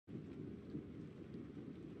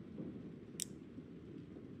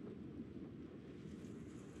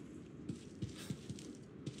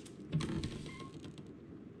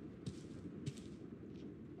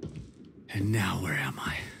Now where am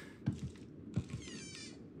I?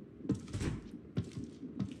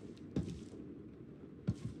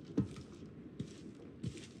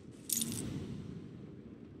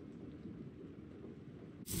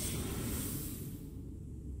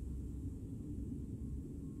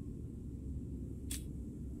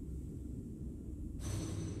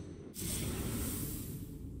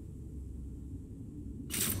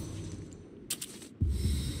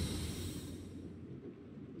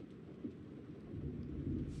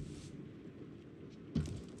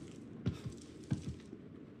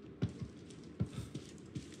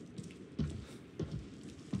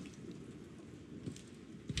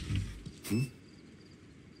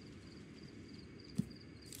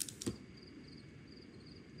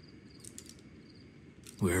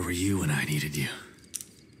 Where were you when I needed you?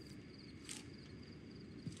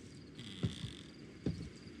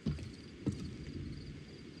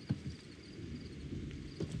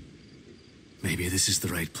 Maybe this is the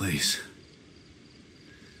right place.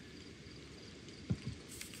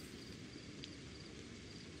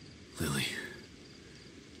 Lily,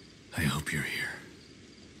 I hope you're here.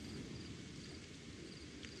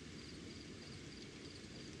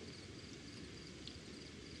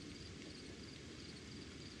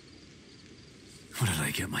 What did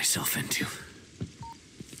I get myself into?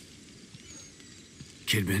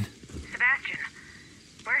 Kidman? Sebastian,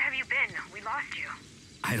 where have you been? We lost you.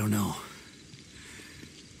 I don't know.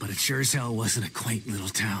 But it sure as hell wasn't a quaint little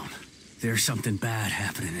town. There's something bad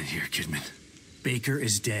happening in here, Kidman. Baker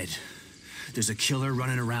is dead. There's a killer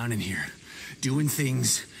running around in here, doing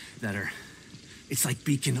things that are... It's like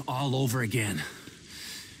Beacon all over again.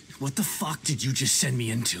 What the fuck did you just send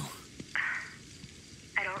me into?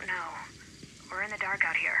 I don't know. We're in the dark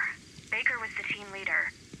out here. Baker was the team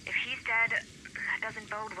leader. If he's dead, that doesn't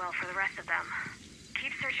bode well for the rest of them.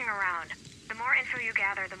 Keep searching around. The more info you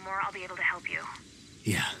gather, the more I'll be able to help you.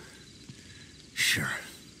 Yeah. Sure.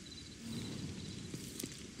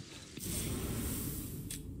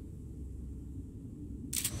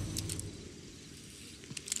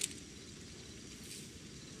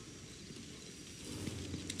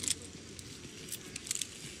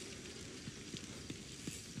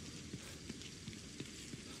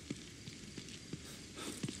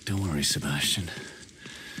 Don't worry, Sebastian.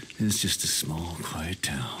 It's just a small, quiet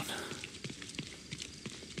town.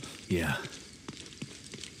 Yeah.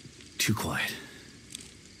 Too quiet.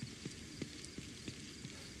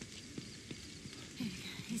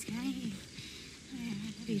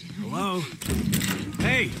 Hello?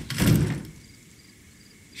 Hey!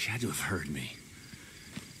 She had to have heard me.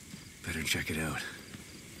 Better check it out.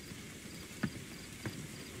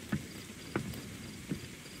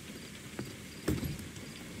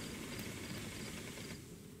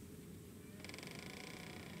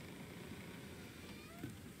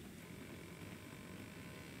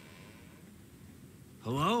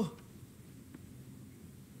 Hello?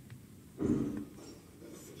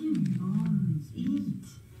 Skin and bones, eat.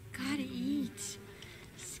 Gotta eat.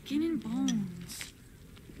 Skin and bones.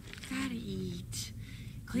 Gotta eat.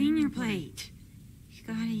 Clean your plate. You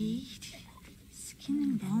gotta eat. Skin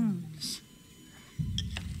and bones.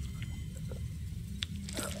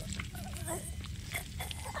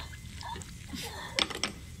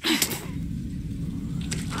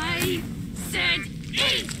 I said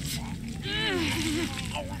eat!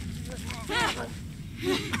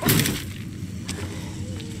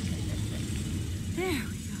 There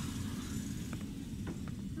we go.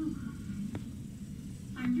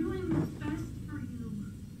 I'm doing what's best for you.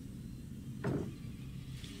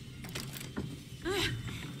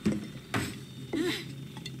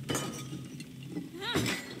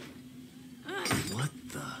 What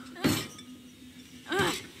the?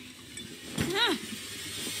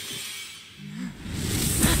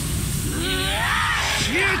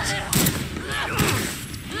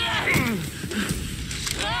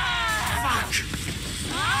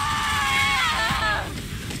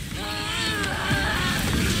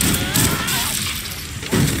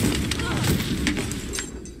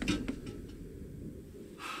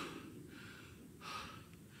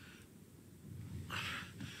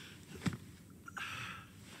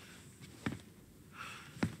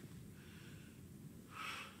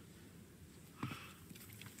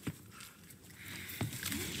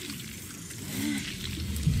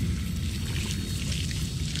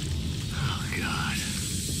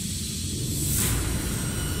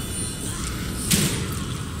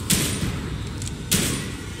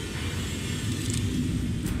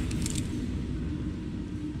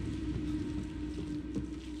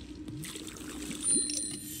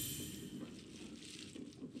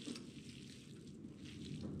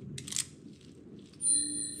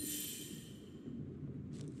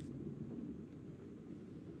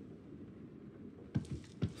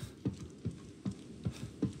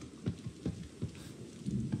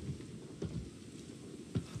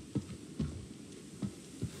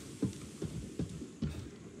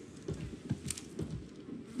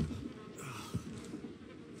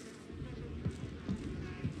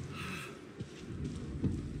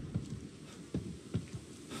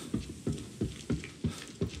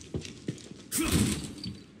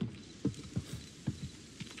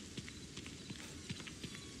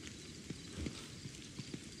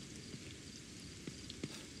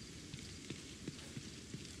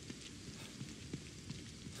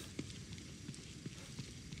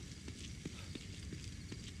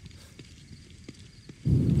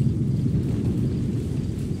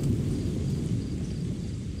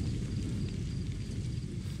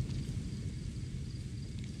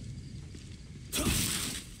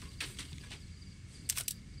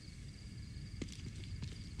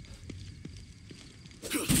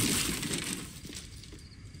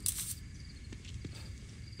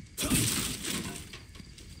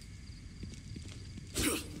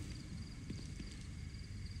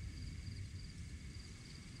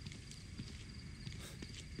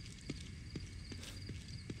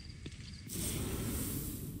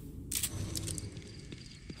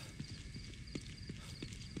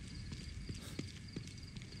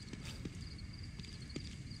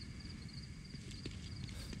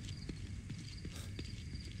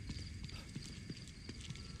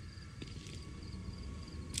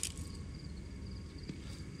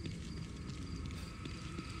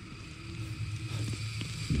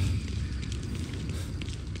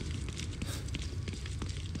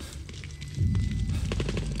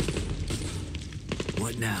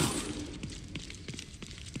 now.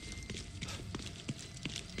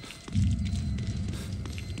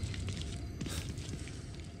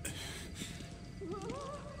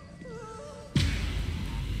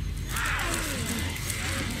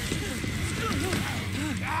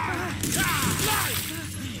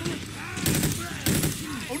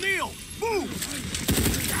 O'Neill, move!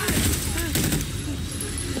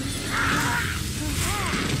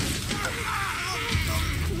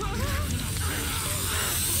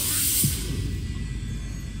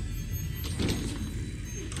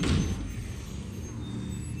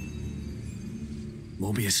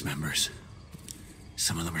 Mobius members.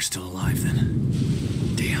 Some of them are still alive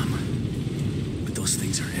then. Damn. But those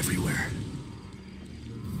things are everywhere.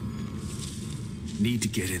 Need to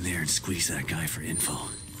get in there and squeeze that guy for info.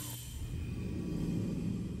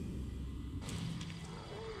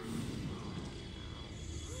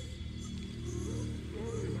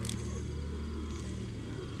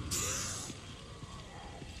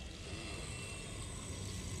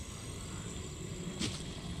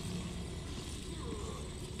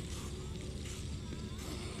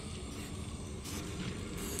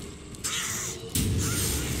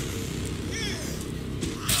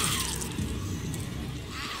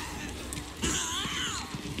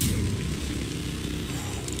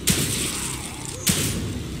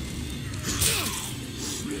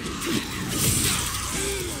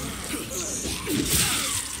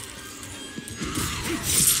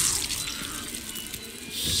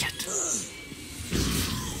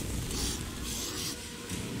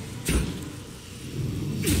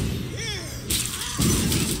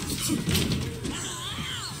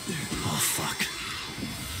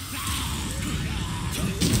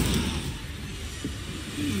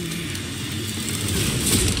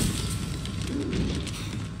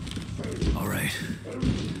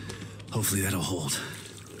 Hopefully that'll hold.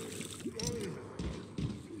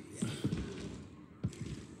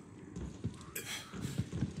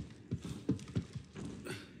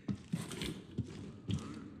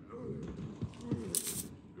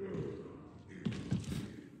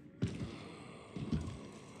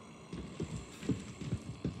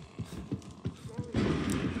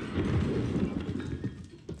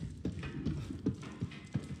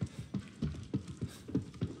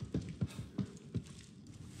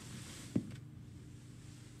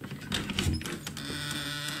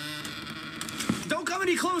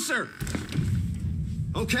 Any closer!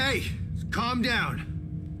 Okay, calm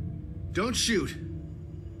down. Don't shoot.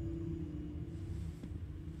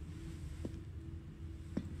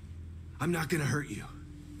 I'm not gonna hurt you.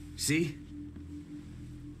 See?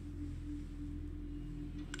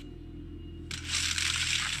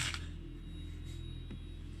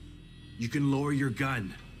 You can lower your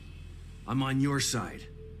gun. I'm on your side.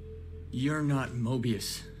 You're not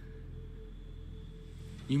Mobius.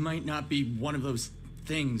 You might not be one of those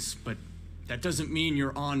things, but that doesn't mean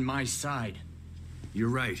you're on my side. You're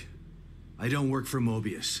right. I don't work for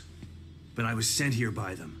Mobius, but I was sent here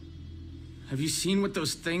by them. Have you seen what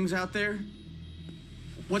those things out there?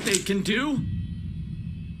 What they can do?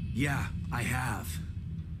 Yeah, I have.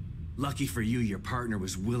 Lucky for you, your partner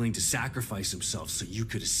was willing to sacrifice himself so you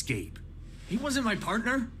could escape. He wasn't my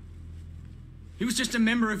partner. He was just a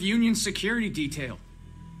member of Union security detail.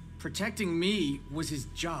 Protecting me was his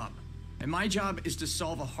job, and my job is to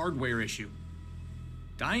solve a hardware issue.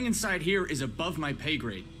 Dying inside here is above my pay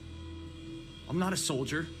grade. I'm not a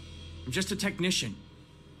soldier. I'm just a technician.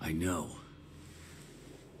 I know.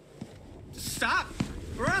 Stop,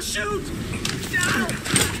 or I'll shoot! No!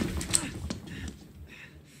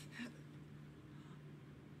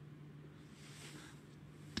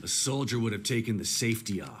 A soldier would have taken the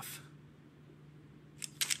safety off.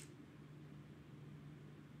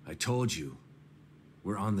 I told you,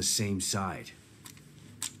 we're on the same side.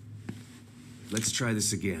 Let's try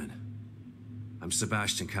this again. I'm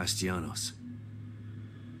Sebastian Castellanos.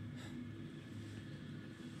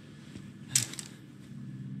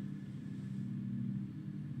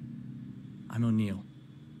 I'm O'Neill.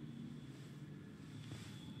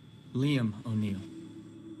 Liam O'Neill.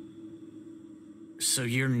 So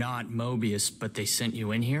you're not Mobius, but they sent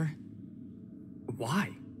you in here? Why?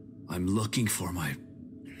 I'm looking for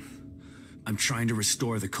I'm trying to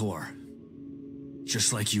restore the core.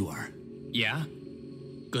 Just like you are. Yeah?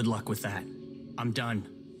 Good luck with that. I'm done.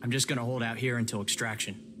 I'm just gonna hold out here until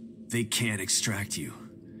extraction. They can't extract you.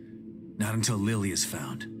 Not until Lily is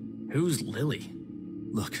found. Who's Lily?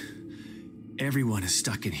 Look, everyone is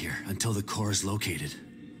stuck in here until the core is located.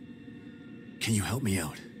 Can you help me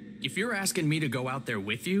out? If you're asking me to go out there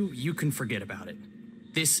with you, you can forget about it.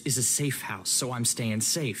 This is a safe house, so I'm staying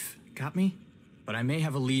safe. Got me? But I may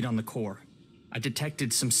have a lead on the core. I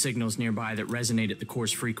detected some signals nearby that resonated the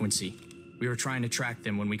core's frequency. We were trying to track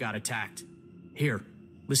them when we got attacked. Here,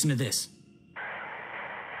 listen to this.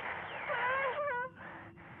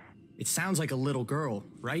 It sounds like a little girl,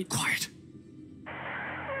 right? Quiet.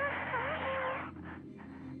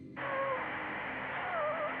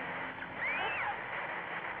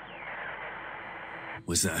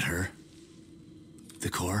 Was that her? The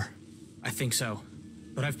core? I think so.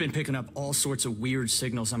 But I've been picking up all sorts of weird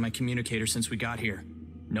signals on my communicator since we got here.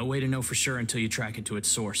 No way to know for sure until you track it to its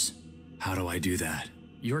source. How do I do that?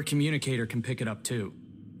 Your communicator can pick it up too.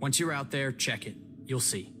 Once you're out there, check it. You'll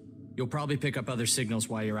see. You'll probably pick up other signals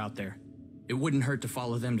while you're out there. It wouldn't hurt to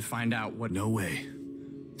follow them to find out what— No way.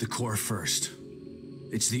 The core first.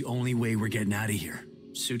 It's the only way we're getting out of here.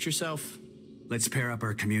 Suit yourself. Let's pair up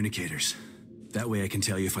our communicators. That way I can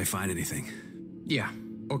tell you if I find anything. Yeah,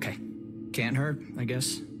 okay. Can't hurt, I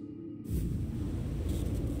guess.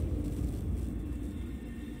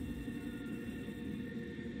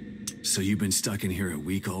 So you've been stuck in here a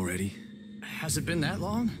week already? Has it been that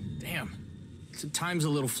long? Damn. So time's a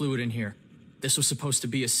little fluid in here. This was supposed to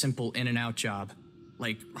be a simple in-and-out job.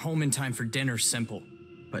 Like, home in time for dinner simple.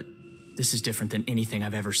 But this is different than anything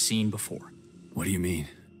I've ever seen before. What do you mean?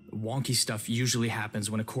 Wonky stuff usually happens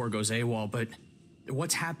when a core goes AWOL, but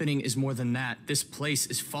what's happening is more than that. This place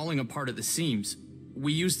is falling apart at the seams.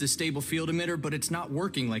 We used the stable field emitter, but it's not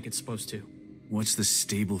working like it's supposed to. What's the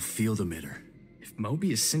stable field emitter? If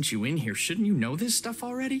Mobius sent you in here, shouldn't you know this stuff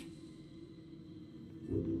already?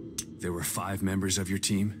 There were 5 members of your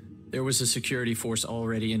team? There was a security force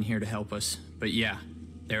already in here to help us. But yeah,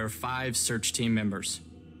 there are 5 search team members.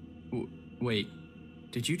 Wait,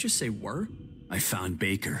 did you just say were? I found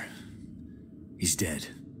Baker. He's dead.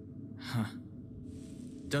 Huh.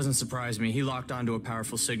 Doesn't surprise me. He locked onto a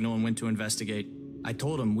powerful signal and went to investigate. I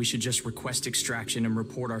told him we should just request extraction and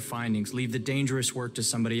report our findings, leave the dangerous work to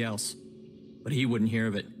somebody else. But he wouldn't hear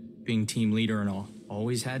of it, being team leader and all.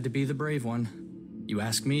 Always had to be the brave one. You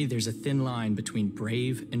ask me, there's a thin line between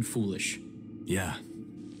brave and foolish. Yeah.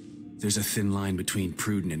 There's a thin line between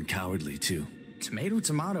prudent and cowardly, too. Tomato,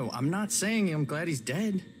 tomato. I'm not saying I'm glad he's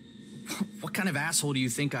dead. What kind of asshole do you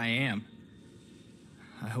think I am?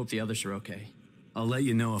 I hope the others are okay. I'll let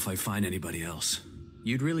you know if I find anybody else.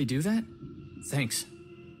 You'd really do that? Thanks.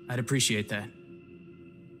 I'd appreciate that.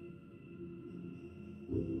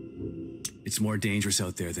 It's more dangerous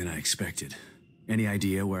out there than I expected. Any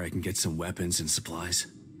idea where I can get some weapons and supplies?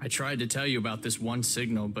 I tried to tell you about this one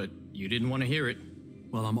signal, but you didn't want to hear it.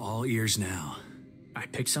 Well, I'm all ears now. I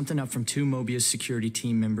picked something up from 2 Mobius security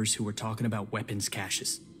team members who were talking about weapons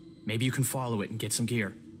caches. Maybe you can follow it and get some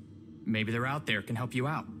gear. Maybe they're out there, can help you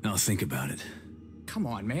out. I'll think about it. Come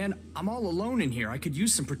on, man. I'm all alone in here. I could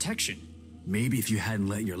use some protection. Maybe if you hadn't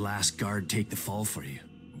let your last guard take the fall for you.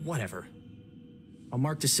 Whatever. I'll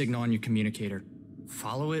mark the signal on your communicator.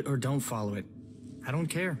 Follow it or don't follow it. I don't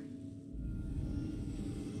care.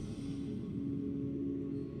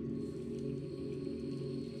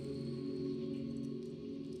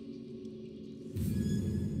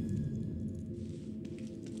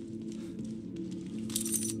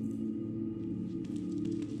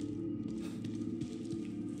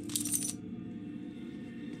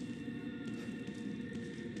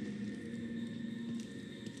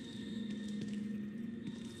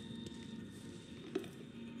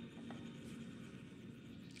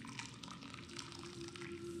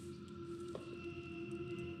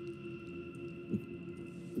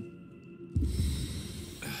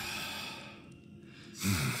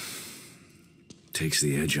 Takes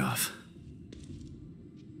the edge off.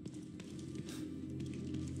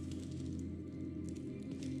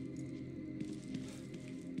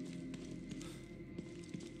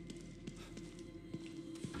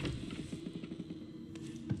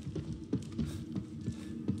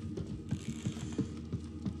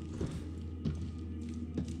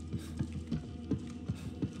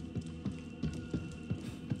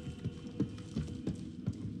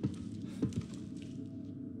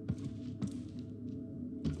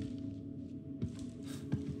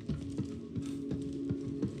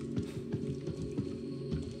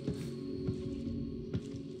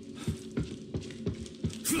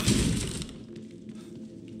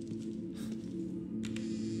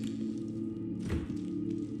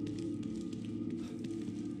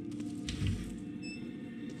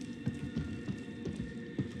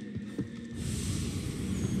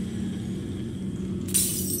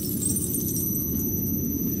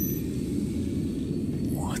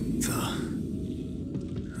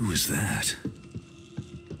 Who was that?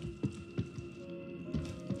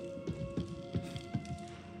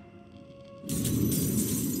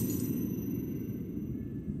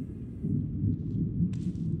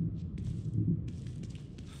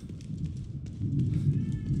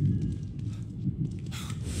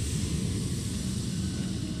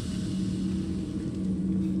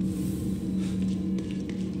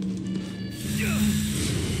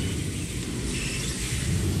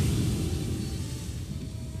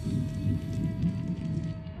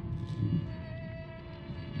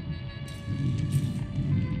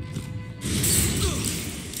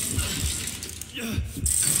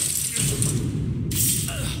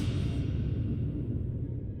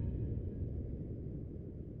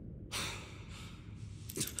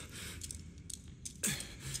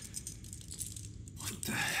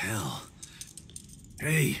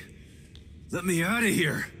 Hey, let me out of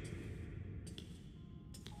here.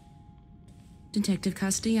 Detective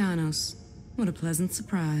Castellanos, what a pleasant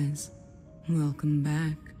surprise. Welcome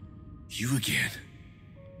back. You again?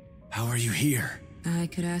 How are you here? I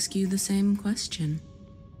could ask you the same question.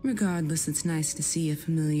 Regardless, it's nice to see a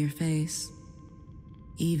familiar face.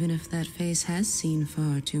 Even if that face has seen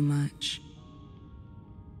far too much.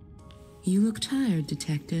 You look tired,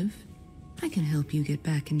 Detective. I can help you get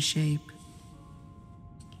back in shape.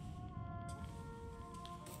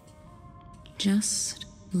 Just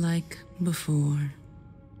like before.